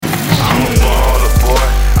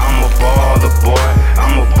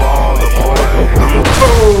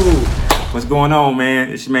going on, man?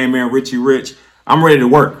 It's your man Ritchie Rich. I'm ready to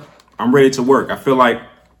work. I feel like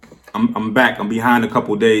I'm back. I'm behind a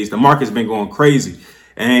couple of days. The market's been going crazy.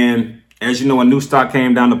 And as you know, a new stock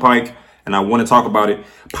came down the pike and I want to talk about it.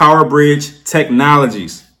 Powerbridge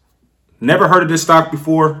Technologies. Never heard of this stock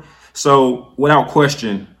before. So without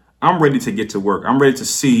question, I'm ready to get to work. I'm ready to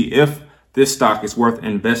see if this stock is worth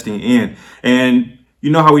investing in. And you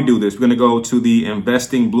know how we do this. We're going to go to the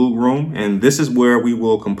investing blue room, and this is where we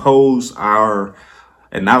will compose our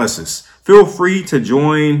analysis. Feel free to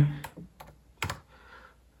join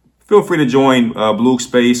Blue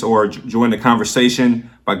Space or join the conversation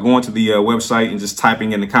by going to the website and just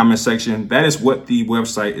typing in the comment section. That is what the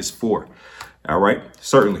website is for. All right,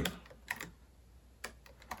 certainly.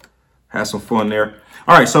 Have some fun there.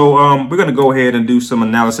 All right, so we're going to go ahead and do some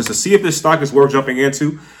analysis to see if this stock is worth jumping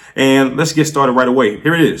into. And let's get started right away.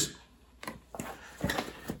 Here it is.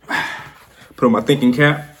 Put on my thinking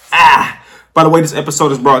cap. By the way, this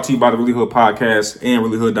episode is brought to you by the Really Hood Podcast and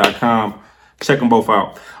reallyhood.com. Check them both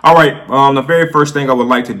out. All right. The very first thing I would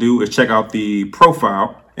like to do is check out the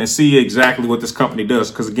profile and see exactly what this company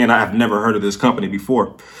does. Because, again, I have never heard of this company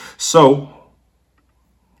before. So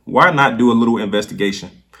why not do a little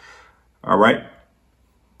investigation? All right.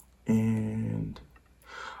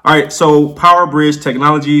 All right, so Powerbridge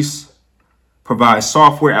Technologies provides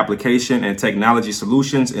software application and technology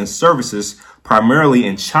solutions and services primarily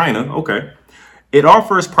in China. Okay. It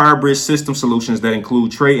offers Powerbridge system solutions that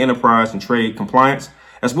include trade enterprise and trade compliance,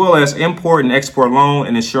 as well as import and export loan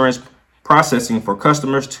and insurance processing for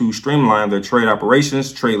customers to streamline their trade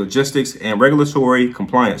operations, trade logistics, and regulatory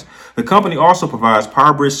compliance. The company also provides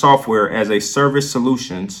Powerbridge software as a service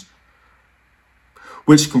solutions,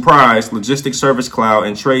 which comprise logistics service cloud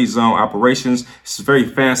and trade zone operations. This is very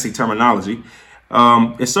fancy terminology.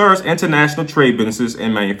 It serves international trade businesses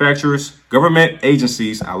and manufacturers, government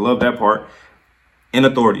agencies, I love that part, and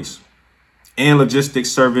authorities, and logistics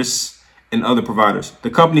service and other providers. The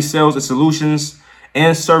company sells its solutions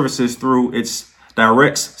and services through its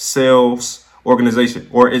direct sales organization,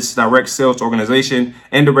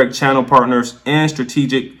 and direct channel partners and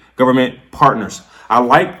strategic government partners. I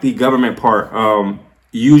like the government part.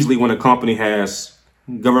 Usually when a company has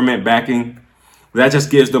government backing, that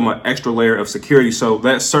just gives them an extra layer of security. So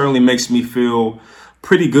that certainly makes me feel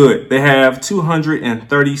pretty good. They have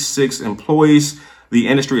 236 employees. The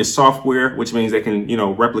industry is software, which means they can,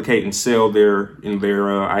 replicate and sell their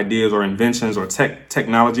ideas or inventions or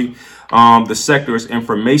technology. The sector is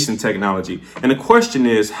information technology. And the question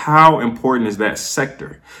is, how important is that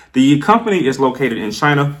sector? The company is located in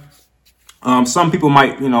China. Some people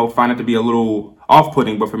might, find it to be a little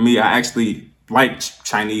off-putting, but for me, I actually like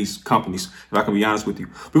Chinese companies, if I can be honest with you.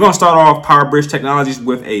 We're going to start off Powerbridge Technologies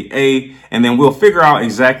with A, and then we'll figure out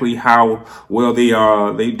exactly how well they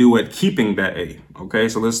do at keeping that A. Okay,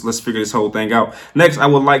 so let's figure this whole thing out. Next, I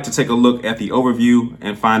would like to take a look at the overview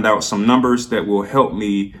and find out some numbers that will help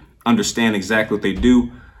me understand exactly what they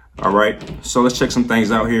do. All right, so let's check some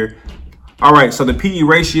things out here. All right, so the PE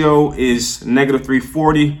ratio is negative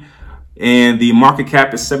 340. And the market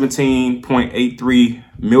cap is 17.83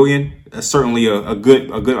 million. That's certainly a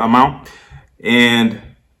good amount. And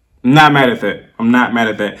I'm not mad at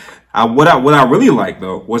that. What I really like,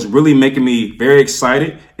 though, what's really making me very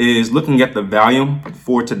excited is looking at the volume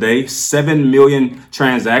for today. 7 million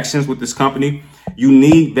transactions with this company. You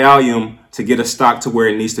need volume to get a stock to where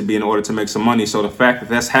it needs to be in order to make some money. So the fact that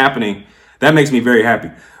that's happening, that makes me very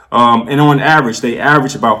happy. And on average, they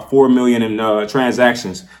average about 4 million in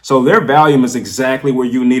transactions. So their volume is exactly where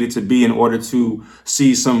you need it to be in order to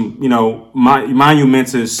see some,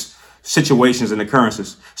 monumentous situations and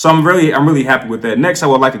occurrences. So I'm really happy with that. Next, I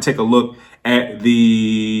would like to take a look at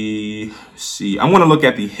I want to look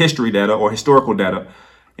at the history data or historical data,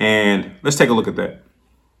 and let's take a look at that.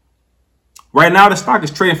 Right now, the stock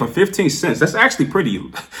is trading for 15 cents. That's actually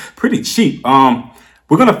pretty cheap.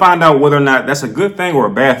 We're going to find out whether or not that's a good thing or a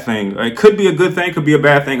bad thing. It could be a good thing, could be a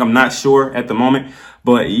bad thing. I'm not sure at the moment.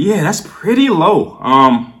 But yeah, that's pretty low.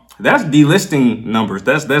 That's delisting numbers.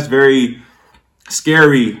 That's very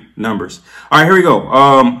scary numbers. All right, here we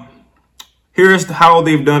go. Here's how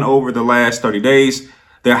they've done over the last 30 days.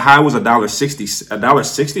 Their high was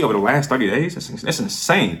 $1.60 over the last 30 days. That's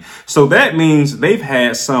insane. So that means they've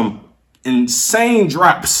had some insane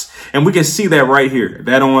drops, and we can see that right here,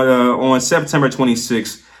 that on September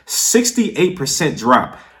 26th, 68%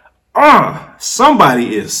 drop.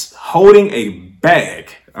 Somebody is holding a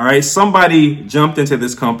bag. All right, somebody jumped into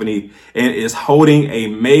this company and is holding a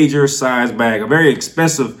major size bag, a very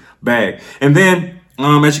expensive bag. And then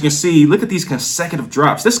as you can see, look at these consecutive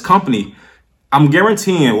drops. This company, I'm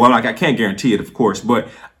guaranteeing, well, like I can't guarantee it, of course, but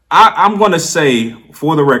I'm going to say,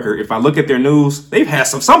 for the record, if I look at their news, they've had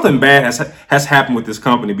something bad has happened with this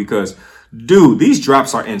company because, dude, these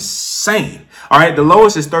drops are insane. All right, the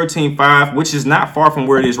lowest is 13.5, which is not far from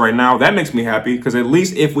where it is right now. That makes me happy because at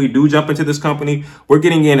least if we do jump into this company, we're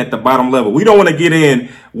getting in at the bottom level. We don't want to get in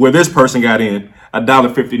where this person got in,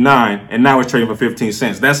 $1.59, and now it's trading for 15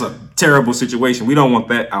 cents. That's a terrible situation. We don't want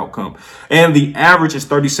that outcome. And the average is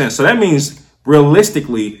 30 cents. So that means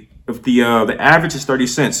realistically, if the average is 30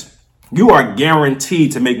 cents, you are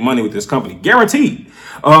guaranteed to make money with this company. Guaranteed.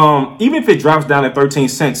 Even if it drops down at 13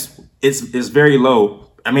 cents, it's very low.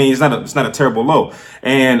 I mean, it's not a terrible low.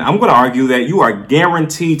 And I'm going to argue that you are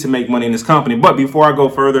guaranteed to make money in this company. But before I go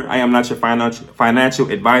further, I am not your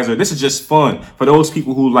financial advisor. This is just fun for those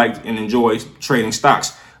people who like and enjoy trading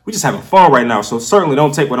stocks. We're just having fun right now. So certainly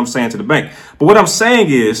don't take what I'm saying to the bank. But what I'm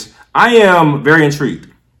saying is I am very intrigued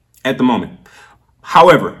at the moment.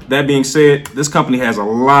 However, that being said, this company has a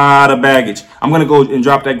lot of baggage. I'm going to go and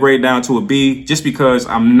drop that grade down to a B just because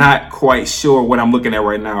I'm not quite sure what I'm looking at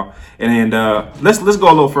right now. And let's go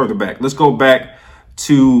a little further back. Let's go back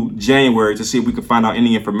to January to see if we can find out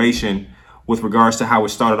any information with regards to how it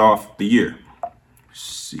started off the year. Let's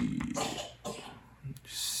see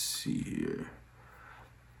here.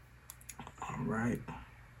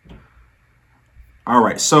 All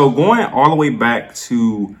right. So going all the way back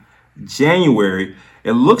to January,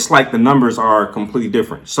 it looks like the numbers are completely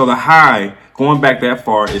different. So the high going back that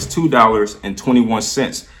far is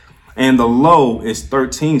 $2.21 and the low is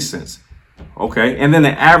 13 cents. Okay. And then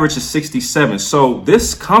the average is 67. So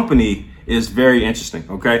this company is very interesting.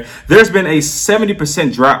 Okay. There's been a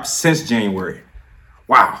 70% drop since January.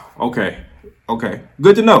 Wow. Okay.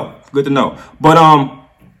 Good to know. But,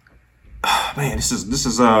 man, this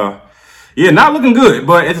is not looking good.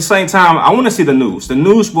 But at the same time, I want to see the news. The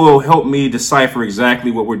news will help me decipher exactly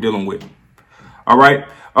what we're dealing with. All right.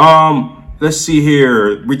 Let's see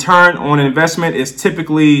here. Return on investment is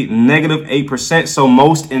typically negative 8%. So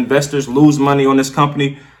most investors lose money on this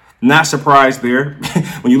company. Not surprised there.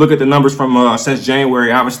 When you look at the numbers from since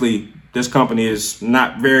January, obviously this company is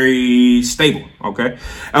not very stable. Okay.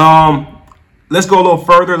 Let's go a little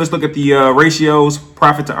further. Let's look at the ratios,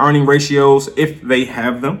 profit to earning ratios. If they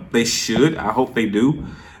have them, they should. I hope they do.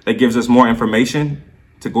 That gives us more information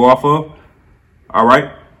to go off of. All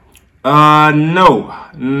right. No.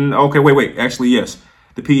 Okay, wait. Actually, yes.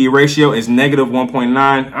 The PE ratio is negative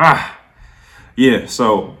 1.9. Yeah.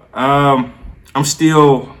 So I'm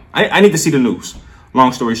still, I need to see the news.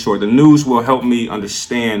 Long story short, the news will help me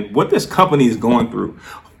understand what this company is going through.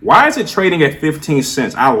 Why is it trading at 15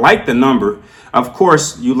 cents? I like the number. Of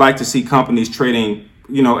course, you like to see companies trading,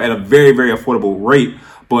 at a very, very affordable rate,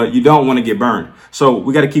 but you don't want to get burned. So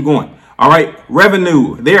we got to keep going. All right.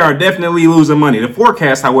 Revenue. They are definitely losing money. The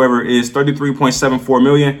forecast, however, is 33.74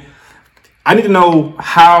 million. I need to know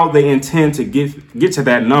how they intend to get to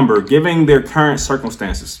that number, given their current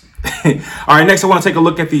circumstances. All right. Next, I want to take a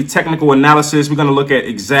look at the technical analysis. We're going to look at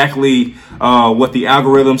exactly what the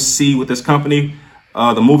algorithms see with this company.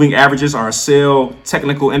 The moving averages are a sell.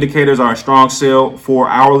 Technical indicators are a strong sell for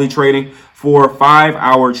hourly trading, for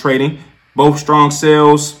 5-hour trading. Both strong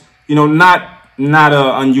sells, not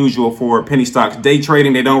unusual for penny stocks. Day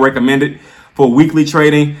trading, they don't recommend it. For weekly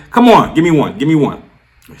trading, come on, give me one.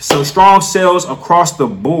 So strong sells across the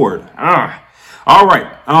board. All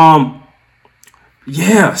right.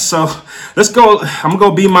 Yeah, so let's go. I'm gonna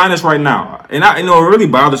go B- right now, and it really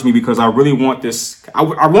bothers me because I really want this.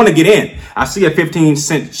 I want to get in. I see a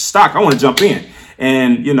 15-cent stock. I want to jump in,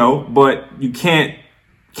 and but you can't.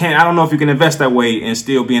 I don't know if you can invest that way and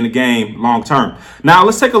still be in the game long term. Now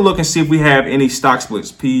let's take a look and see if we have any stock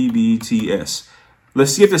splits. PBTS.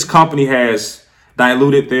 Let's see if this company has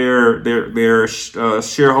diluted their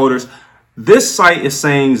shareholders. This site is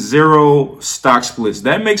saying 0 stock splits.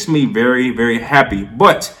 That makes me very, very happy.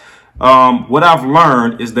 But what I've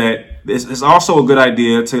learned is that it's also a good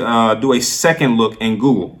idea to do a second look in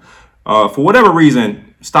Google. For whatever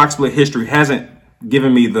reason, stock split history hasn't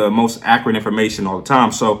given me the most accurate information all the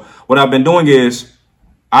time. So what I've been doing is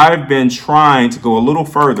I've been trying to go a little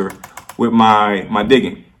further with my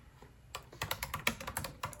digging.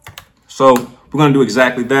 So we're going to do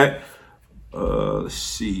exactly that. Let's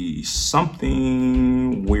see,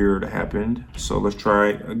 something weird happened. So let's try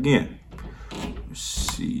again. Let's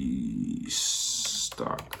see,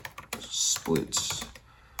 stock splits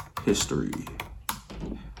history.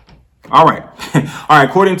 All right. All right.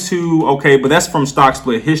 According to, but that's from stock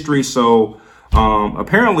split history. So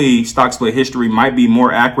Apparently, stock split history might be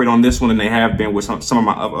more accurate on this one than they have been with some of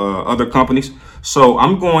my other companies. So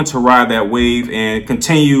I'm going to ride that wave and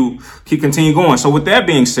continue going. So with that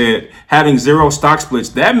being said, having 0 stock splits,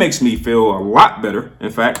 that makes me feel a lot better, in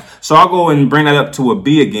fact. So I'll go and bring that up to a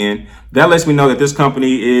B again. That lets me know that this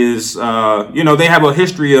company is, they have a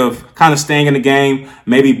history of kind of staying in the game,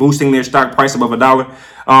 maybe boosting their stock price above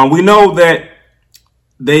 $1. We know that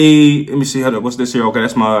let me see, what's this here? Okay,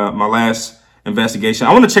 that's my last investigation.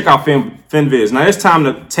 I want to check out FinViz. Now it's time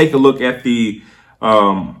to take a look at the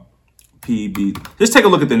PB. Just take a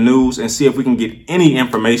look at the news and see if we can get any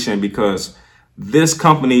information, because this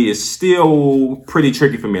company is still pretty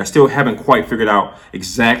tricky for me. I still haven't quite figured out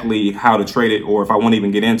exactly how to trade it, or if I want to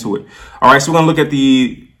even get into it. All right, so we're going to look at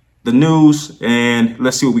the news and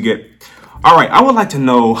let's see what we get. All right, I would like to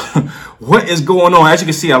know what is going on. As you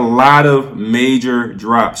can see, a lot of major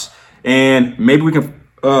drops, and maybe we can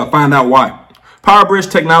find out why. Powerbridge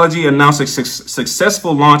Technology announced a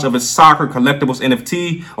successful launch of its soccer collectibles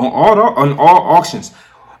NFT on all auctions.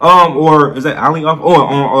 Or is that Ali?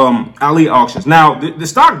 On Ali auctions. Now, the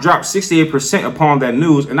stock dropped 68% upon that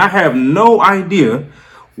news, and I have no idea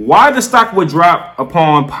why the stock would drop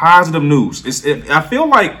upon positive news. I feel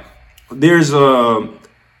like there's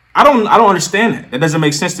I don't understand it. That doesn't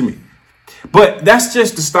make sense to me. But that's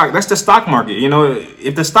just the stock. That's the stock market.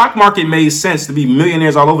 If the stock market made sense, to be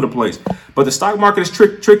millionaires all over the place. But the stock market is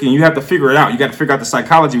tricky, and you have to figure it out. You got to figure out the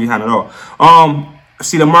psychology behind it all.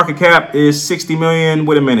 See, the market cap is 60 million.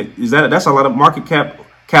 Wait a minute. That's a lot of market cap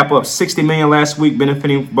up 60 million last week,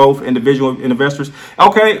 benefiting both individual investors.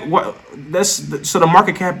 Okay, so the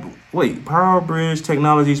market cap. Wait, Powerbridge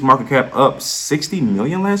Technologies market cap up 60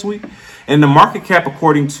 million last week, and the market cap,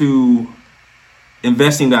 according to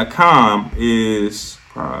investing.com, is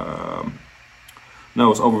it's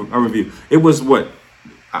overview. It was what?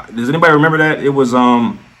 Does anybody remember that? It was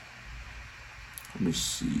let me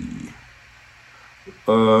see.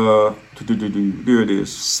 Here it is,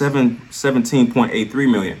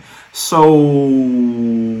 17.83 million. So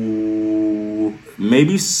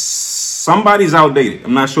maybe somebody's outdated.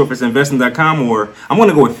 I'm not sure if it's investing.com, or I'm going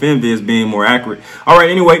to go with FinViz being more accurate. All right,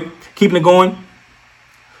 anyway, keeping it going.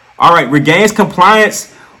 All right, regains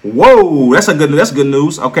compliance. Whoa, that's good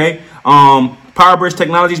news. Okay. Powerbridge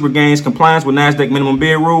Technologies regains compliance with NASDAQ minimum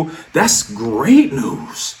bid rule. That's great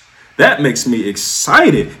news. That makes me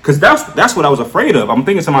excited, because that's what I was afraid of. I'm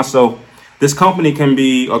thinking to myself, this company can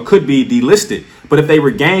be or could be delisted. But if they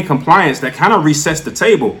regain compliance, that kind of resets the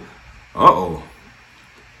table. Uh-oh.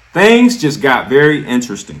 Things just got very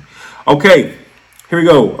interesting. Okay, here we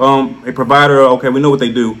go. A provider, okay, we know what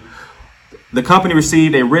they do. The company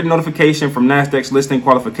received a written notification from NASDAQ's listing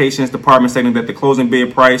qualifications department stating that the closing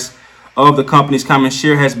bid price of the company's common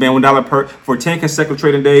share has been $1 for 10 consecutive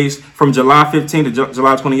trading days from July 15th to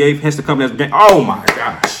July 28th. Hence, the company has been, oh my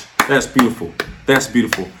gosh, that's beautiful. That's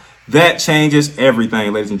beautiful. That changes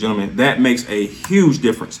everything, ladies and gentlemen. That makes a huge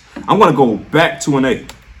difference. I'm going to go back to an A.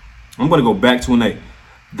 I'm going to go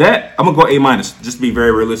A minus, just to be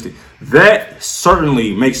very realistic. That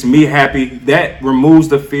certainly makes me happy. That removes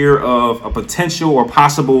the fear of a potential or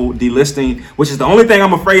possible delisting, which is the only thing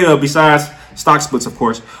I'm afraid of besides stock splits, of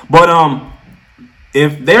course. But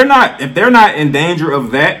if they're not in danger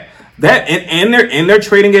of that and they're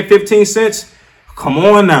trading at 15 cents, come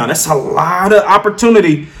on now, that's a lot of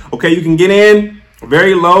opportunity. Okay, you can get in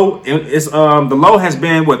very low. It's the low has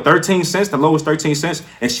been 13 cents. The low is 13 cents.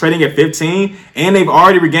 It's trading at 15, and they've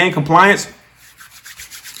already regained compliance.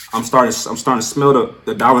 I'm starting to smell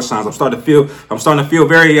the dollar signs. I'm starting to feel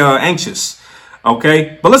very anxious.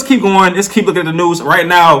 Okay, but let's keep going. Let's keep looking at the news. Right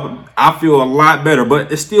now, I feel a lot better, but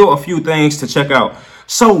there's still a few things to check out.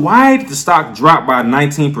 So why did the stock drop by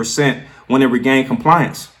 19% when it regained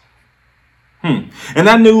compliance? And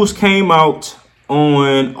that news came out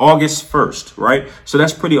on August 1st, right? So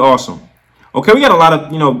that's pretty awesome. Okay, we got a lot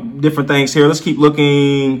of, different things here. Let's keep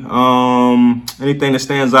looking. Anything that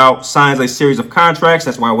stands out, signs a series of contracts.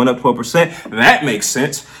 That's why it went up 12%. That makes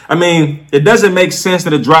sense. I mean, it doesn't make sense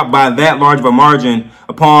that it dropped by that large of a margin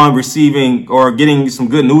upon receiving or getting some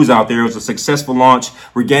good news out there. It was a successful launch,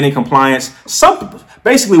 regaining compliance.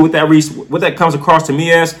 Basically, what that comes across to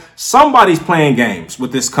me as, somebody's playing games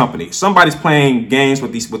with this company. Somebody's playing games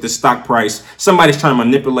with this stock price. Somebody's trying to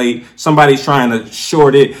manipulate. Somebody's trying to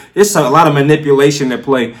short it. It's a lot of manipulation at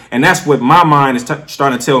play, and that's what my mind is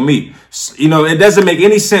starting to tell me. It doesn't make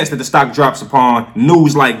any sense that the stock drops upon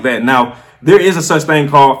news like that. Now, there is a such thing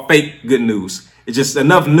called fake good news. It's just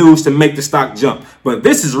enough news to make the stock jump. But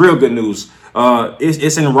this is real good news.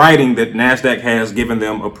 It's in writing that NASDAQ has given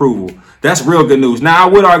them approval. That's real good news. Now, I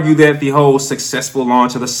would argue that the whole successful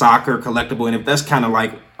launch of the soccer collectible, and if that's kind of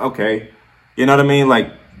like, okay, you know what I mean?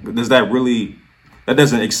 Like, does that really, that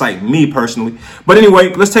doesn't excite me personally. But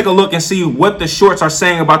anyway, let's take a look and see what the shorts are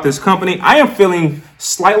saying about this company. I am feeling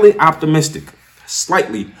slightly optimistic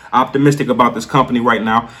about this company right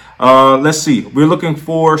now. Let's see. We're looking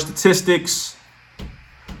for statistics,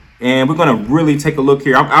 and we're going to really take a look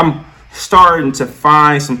here. I'm starting to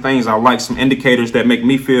find some things I like, some indicators that make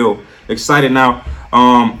me feel excited now.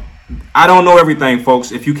 I don't know everything,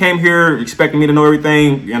 folks. If you came here expecting me to know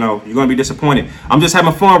everything, you know, you're going to be disappointed. I'm just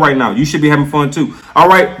having fun right now. You should be having fun too. All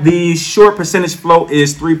right. The short percentage float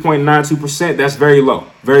is 3.92%. That's very low,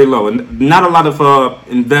 very low. And not a lot of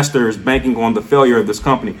investors banking on the failure of this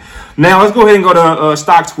company. Now, let's go ahead and go to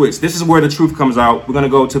stock twits. This is where the truth comes out. We're going to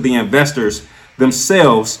go to the investors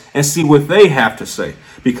themselves and see what they have to say,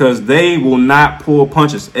 because they will not pull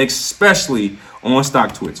punches, especially on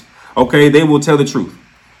stock twits. Okay. They will tell the truth.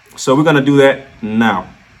 So we're going to do that now.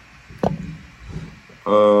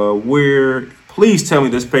 Please tell me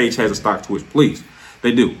this page has a stock twitch. Please.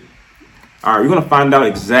 They do. All right. We're going to find out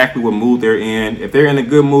exactly what mood they're in. If they're in a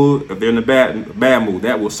good mood, if they're in a bad mood,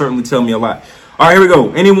 that will certainly tell me a lot. All right. Here we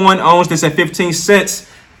go. Anyone owns this at 15 cents?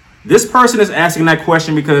 This person is asking that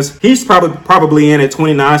question because he's probably in at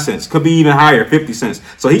 29 cents. Could be even higher, 50 cents.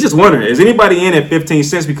 So he's just wondering, is anybody in at 15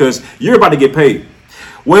 cents? Because you're about to get paid.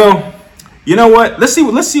 Well, you know what? Let's see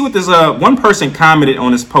what this one person commented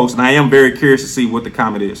on this post, and I am very curious to see what the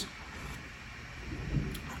comment is.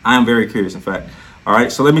 I am very curious, in fact. All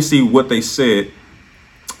right, so let me see what they said.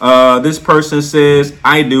 This person says,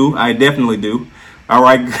 I definitely do. All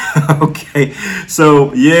right, okay.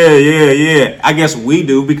 So yeah. I guess we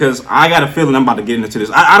do, because I got a feeling I'm about to get into this.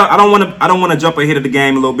 I don't want to jump ahead of the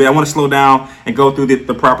game a little bit. I want to slow down and go through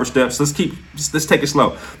the proper steps. Let's take it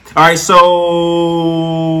slow. All right,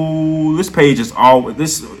 so this page is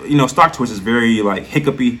stock twitch is very like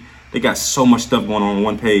hiccupy. They got so much stuff going on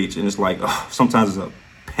one page, and it's like sometimes it's a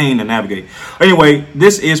pain to navigate. Anyway,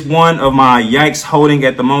 this is one of my yikes holding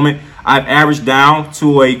at the moment. I've averaged down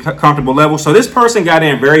to a comfortable level. So this person got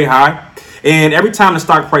in very high, and every time the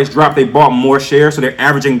stock price dropped, they bought more shares. So they're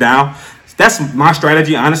averaging down. That's my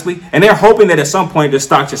strategy, honestly. And they're hoping that at some point the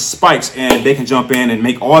stock just spikes and they can jump in and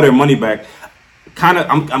make all their money back.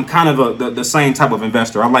 I'm kind of the same type of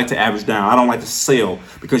investor. I like to average down. I don't like to sell,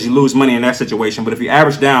 because you lose money in that situation. But if you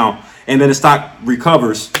average down and then the stock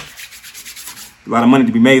recovers, a lot of money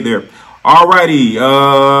to be made there. Alrighty,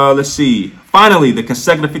 let's see. Finally, the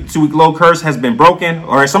consecutive 52-week low curse has been broken.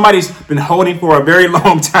 All right, somebody's been holding for a very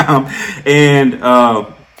long time, and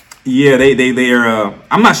they're.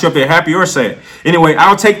 I'm not sure if they're happy or sad. Anyway,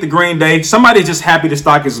 I'll take the green day. Somebody's just happy the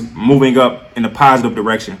stock is moving up in a positive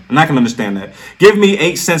direction, and I can understand that. Give me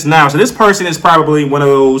 8 cents now. So this person is probably one of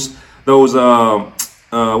those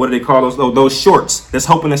what do they call those? Those shorts that's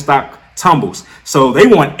hoping the stock tumbles. So they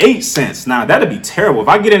want 8 cents. Now that'd be terrible. If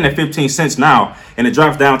I get in at 15 cents now and it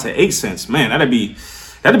drops down to 8 cents, man, that'd be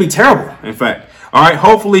terrible. In fact, all right,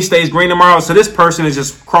 hopefully stays green tomorrow. So this person is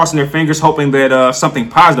just crossing their fingers, hoping that something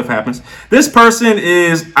positive happens. This person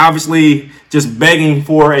is obviously just begging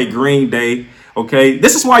for a green day. Okay,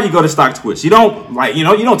 this is why you go to stock twitch. You don't you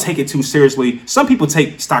don't take it too seriously. Some people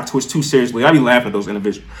take stock twitch too seriously. I be laughing at those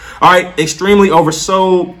individuals. All right, extremely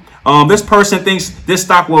oversold. This person thinks this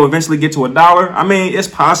stock will eventually get to $1. I mean, it's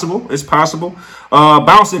possible. It's possible.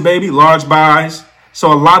 Bounce it, baby. Large buys.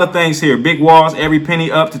 So a lot of things here. Big walls, every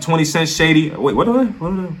penny up to 20 cents shady. Wait, what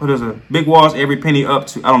is it? Big walls, every penny up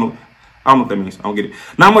to, I don't know what that means. I don't get it.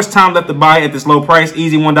 Not much time left to buy at this low price.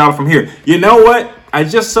 Easy $1 from here. You know what? I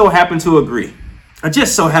just so happen to agree.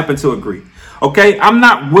 Okay, I'm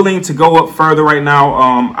not willing to go up further right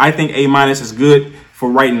now. I think A- is good for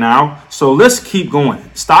right now. So let's keep going.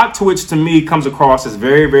 Stock twitch to me comes across as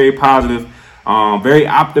very, very positive, very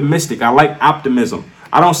optimistic. I like optimism.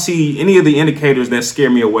 I don't see any of the indicators that scare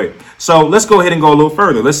me away. So let's go ahead and go a little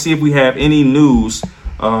further. Let's see if we have any news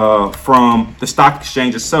from the stock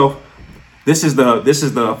exchange itself. This is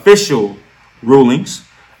the official rulings,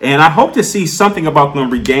 and I hope to see something about them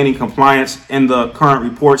regaining compliance in the current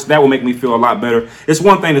reports. That will make me feel a lot better. It's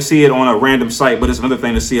one thing to see it on a random site, but it's another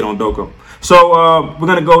thing to see it on Doko. So we're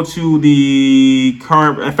going to go to the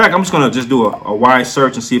current. In fact, I'm just going to just do a wide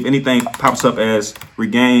search and see if anything pops up as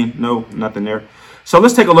regain. No, nothing there. So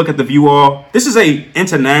let's take a look at the view all. This is a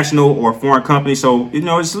international or foreign company, so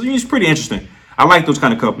it's pretty interesting. I like those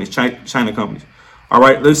kind of companies, China companies. All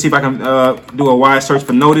right, let's see if I can do a wide search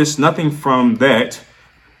for notice. Nothing from that.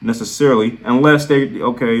 necessarily, unless they,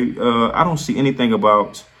 okay, I don't see anything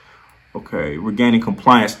about, okay, regaining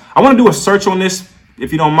compliance. I want to do a search on this,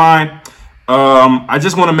 if you don't mind. I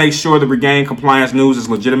just want to make sure the regaining compliance news is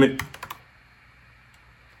legitimate.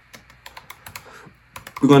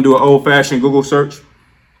 We're going to do an old-fashioned Google search.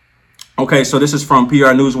 Okay, so this is from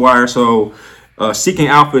PR Newswire. So Seeking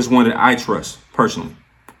Alpha is one that I trust, personally.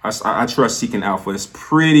 I trust Seeking Alpha. It's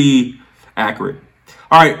pretty accurate.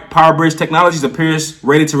 All right, Powerbridge Technologies appears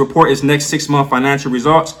ready to report its next 6-month financial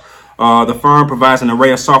results. The firm provides an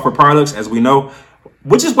array of software products, as we know,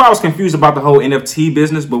 which is why I was confused about the whole NFT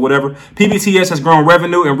business, but whatever. PBTS has grown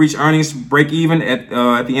revenue and reached earnings break even at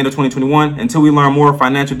the end of 2021. Until we learn more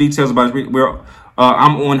financial details about it,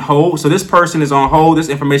 I'm on hold. So this person is on hold. This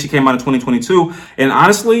information came out in 2022. And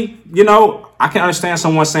honestly, you know, I can understand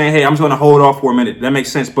someone saying, hey, I'm just going to hold off for a minute. That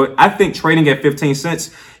makes sense. But I think trading at 15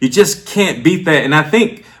 cents, you just can't beat that. And I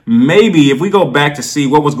think maybe if we go back to see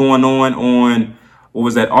what was going on, what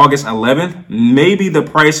was that, August 11th, maybe the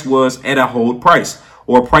price was at a hold price,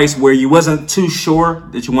 or a price where you wasn't too sure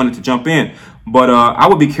that you wanted to jump in. But I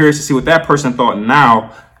would be curious to see what that person thought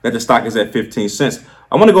now that the stock is at 15 cents.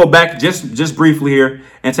 I want to go back just briefly here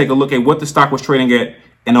and take a look at what the stock was trading at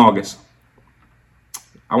in August.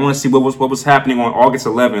 I want to see what was happening on August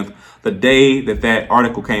 11th, the day that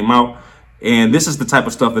article came out. And this is the type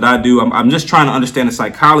of stuff that I do. I'm just trying to understand the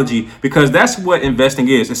psychology, because that's what investing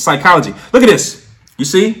is. It's psychology. Look at this. You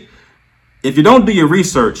see, if you don't do your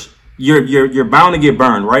research, you're bound to get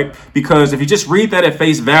burned, right? Because if you just read that at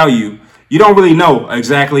face value, you don't really know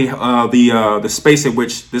exactly the space at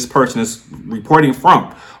which this person is reporting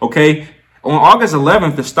from. Okay, on August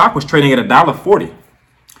 11th, the stock was trading at $1.40.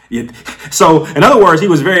 So in other words, he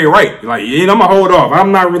was very right. Like, you know, I'm gonna hold off.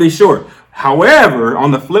 I'm not really sure. However,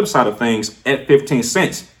 on the flip side of things, at 15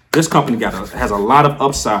 cents, this company has a lot of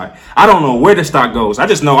upside. I don't know where the stock goes. I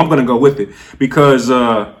just know I'm gonna go with it, because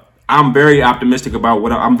I'm very optimistic about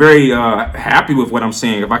I'm very happy with what I'm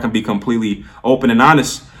seeing, if I can be completely open and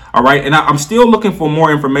honest. All right. And I'm still looking for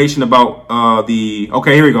more information about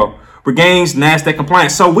okay, here we go. Regains NASDAQ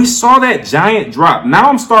compliance. So we saw that giant drop. Now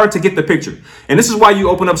I'm starting to get the picture. And this is why I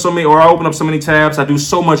open up so many tabs. I do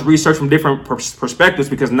so much research from different perspectives,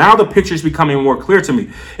 because now the picture is becoming more clear to me.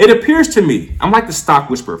 It appears to me, I'm like the stock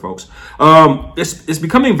whisperer, folks. It's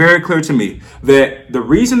becoming very clear to me that the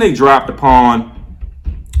reason they dropped upon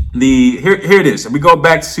here it is. We go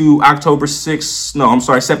back to September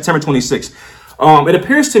 26th. It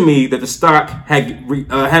appears to me that the stock had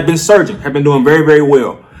been surging, had been doing very, very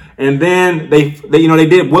well. And then they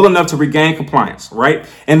did well enough to regain compliance, right?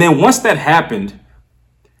 And then once that happened,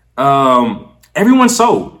 everyone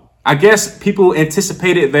sold. I guess people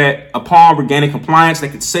anticipated that upon regaining compliance, they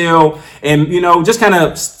could sell and, just kind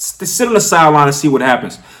of sit on the sideline and see what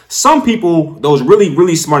happens. Some people, those really,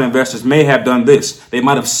 really smart investors, may have done this. They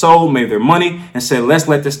might have sold, made their money, and said, let's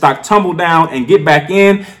let this stock tumble down and get back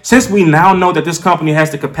in. Since we now know that this company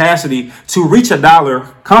has the capacity to reach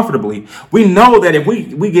 $1 comfortably, we know that if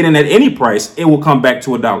we get in at any price, it will come back to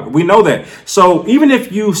 $1. We know that. So even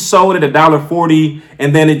if you sold at $1.40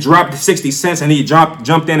 and then it dropped to 60 cents and he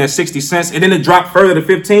jumped in at 60 cents and then it dropped further to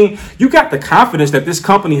 15, you got the confidence that this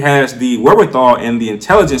company has the wherewithal and the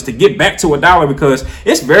intelligence to get back to $1, because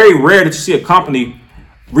it's very rare that you see a company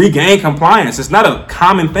regain compliance. It's not a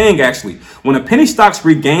common thing, actually. When a penny stock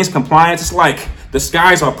regains compliance, it's like the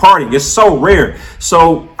skies are parting. It's so rare.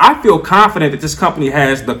 So I feel confident that this company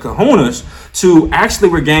has the kahunas to actually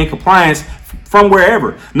regain compliance from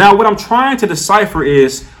wherever. Now, what I'm trying to decipher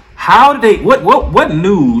is how did what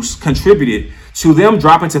news contributed to them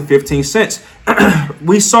dropping to 15 cents?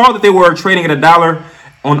 We saw that they were trading at $1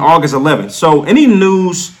 on August 11th. So any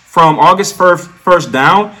news from August 1st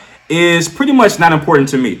down is pretty much not important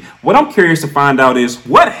to me. What I'm curious to find out is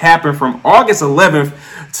what happened from August 11th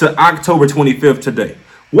to October 25th today.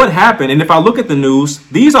 What happened? And if I look at the news,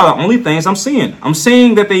 these are the only things I'm seeing. I'm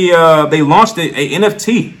seeing that they launched a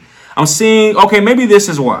NFT. I'm seeing, okay, maybe this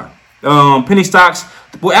is why. Penny stocks.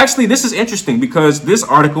 Well, actually, this is interesting because this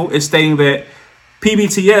article is stating that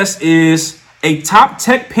PBTS is a top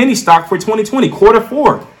tech penny stock for 2020, quarter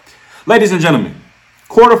 4. Ladies and gentlemen,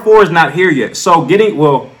 quarter 4 is not here yet. So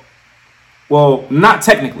well, not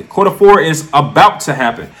technically. Quarter 4 is about to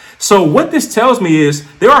happen. So what this tells me is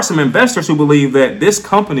there are some investors who believe that this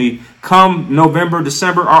company come November,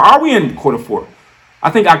 December, or are we in quarter 4?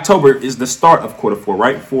 I think October is the start of quarter 4,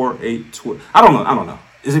 right? 4, 8, 12. I don't know.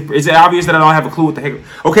 Is it obvious that I don't have a clue what the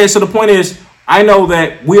heck? Okay, so the point is, I know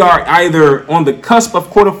that we are either on the cusp of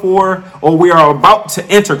quarter 4 or we are about to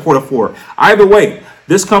enter quarter 4. Either way,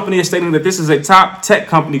 this company is stating that this is a top tech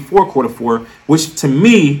company for quarter 4, which to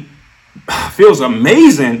me feels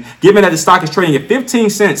amazing given that the stock is trading at 15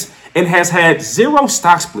 cents and has had zero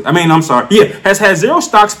stock split. Has had zero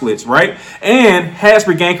stock splits, right? And has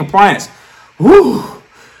regained compliance. Woo!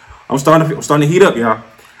 I'm starting to heat up, y'all.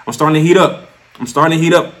 I'm starting to heat up. I'm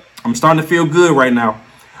starting to feel good right now.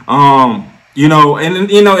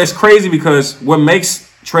 It's crazy because what makes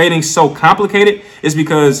trading so complicated is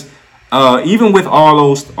because even with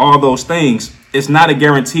all those things, it's not a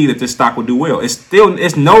guarantee that this stock will do well.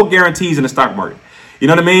 It's no guarantees in the stock market. You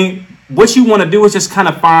know what I mean? What you want to do is just kind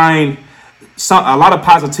of find a lot of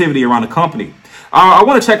positivity around the company. I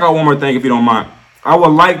want to check out one more thing, if you don't mind. I would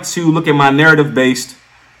like to look at my narrative-based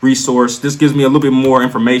resource. This gives me a little bit more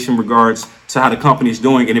information in regards to how the company is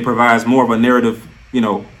doing, and it provides more of a narrative,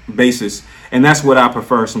 basis. And that's what I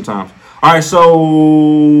prefer sometimes. All right, so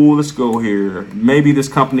let's go here. Maybe this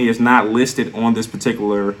company is not listed on this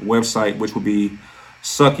particular website, which would be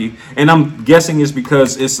sucky. And I'm guessing it's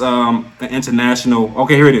because it's an international.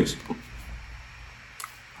 Okay, here it is.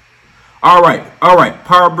 All right.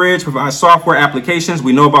 Powerbridge provides software applications.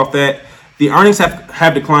 We know about that. The earnings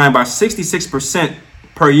have declined by 66%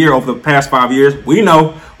 per year over the past 5 years. We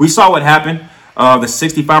saw what happened. The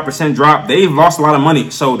 65% drop. They've lost a lot of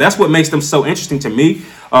money. So that's what makes them so interesting to me.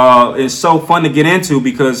 It's so fun to get into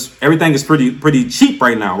because everything is pretty cheap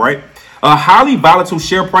right now, right? Highly volatile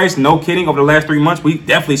share price. No kidding. Over the last 3 months, we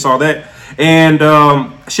definitely saw that. And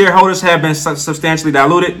shareholders have been substantially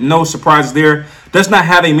diluted. No surprises there. Does not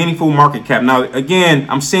have a meaningful market cap. Now, again,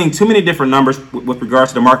 I'm seeing too many different numbers with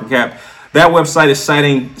regards to the market cap. That website is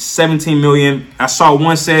citing 17 million. I saw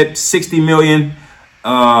one said 60 million.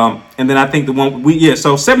 And then I think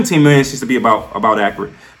so 17 million seems to be about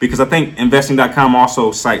accurate, because I think investing.com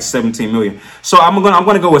also cites 17 million. So I'm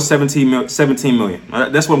going to go with 17 million.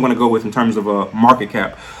 That's what I'm going to go with in terms of a market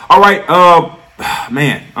cap. All right. A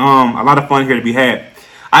lot of fun here to be had.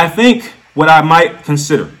 I think what I might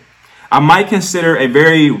consider a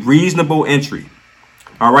very reasonable entry.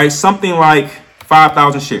 All right. Something like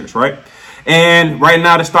 5,000 shares, right? And right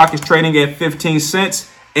now the stock is trading at 15 cents.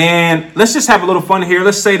 And let's just have a little fun here.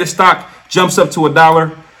 Let's say the stock jumps up to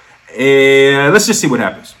 $1, and let's just see what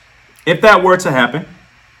happens. If that were to happen,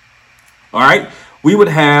 all right, we would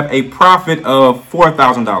have a profit of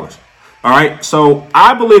 $4,000. All right, so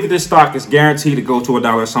I believe that this stock is guaranteed to go to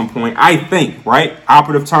 $1 at some point. I think, right?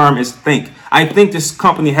 Operative term is think. I think this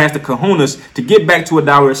company has the kahunas to get back to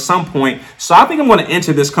 $1 at some point. So I think I'm going to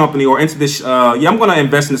enter this company or enter this. I'm going to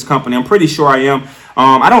invest in this company. I'm pretty sure I am.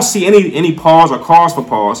 I don't see any pause or cause for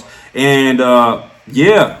pause. And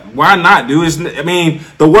why not, dude?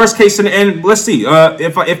 The worst case, and let's see.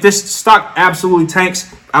 If this stock absolutely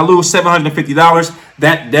tanks, I lose $750.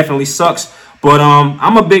 That definitely sucks. But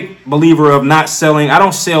I'm a big believer of not selling. I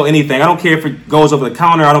don't sell anything. I don't care if it goes over the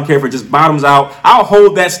counter. I don't care if it just bottoms out. I'll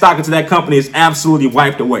hold that stock until that company is absolutely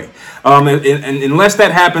wiped away. And unless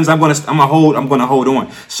that happens, I'm gonna hold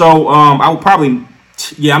on. So I will probably.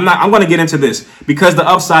 I'm going to get into this because the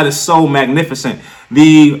upside is so magnificent.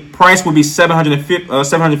 The price would be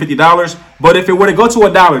 $750. But if it were to go to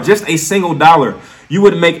 $1, just a single dollar, you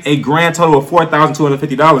would make a grand total of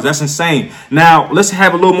 $4,250. That's insane. Now, let's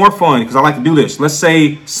have a little more fun because I like to do this. Let's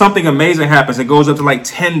say something amazing happens. It goes up to like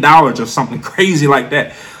 $10 or something crazy like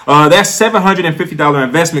that. That $750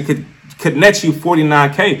 investment could net you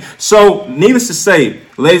 $49K. So needless to say,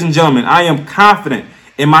 ladies and gentlemen, I am confident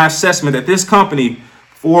in my assessment that this company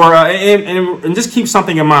and just keep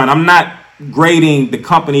something in mind. I'm not grading the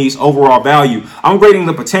company's overall value. I'm grading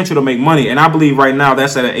the potential to make money. And I believe right now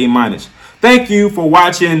that's at an A-. Thank you for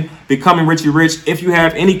watching Becoming Ritchie Rich. If you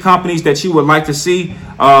have any companies that you would like to see,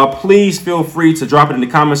 please feel free to drop it in the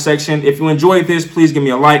comment section. If you enjoyed this, please give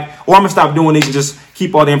me a like, or I'm going to stop doing these and just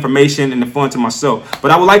keep all the information and the fun to myself.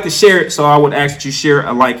 But I would like to share it, so I would ask that you share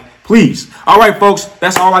a like, please. All right, folks,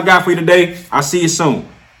 that's all I got for you today. I'll see you soon.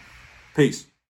 Peace.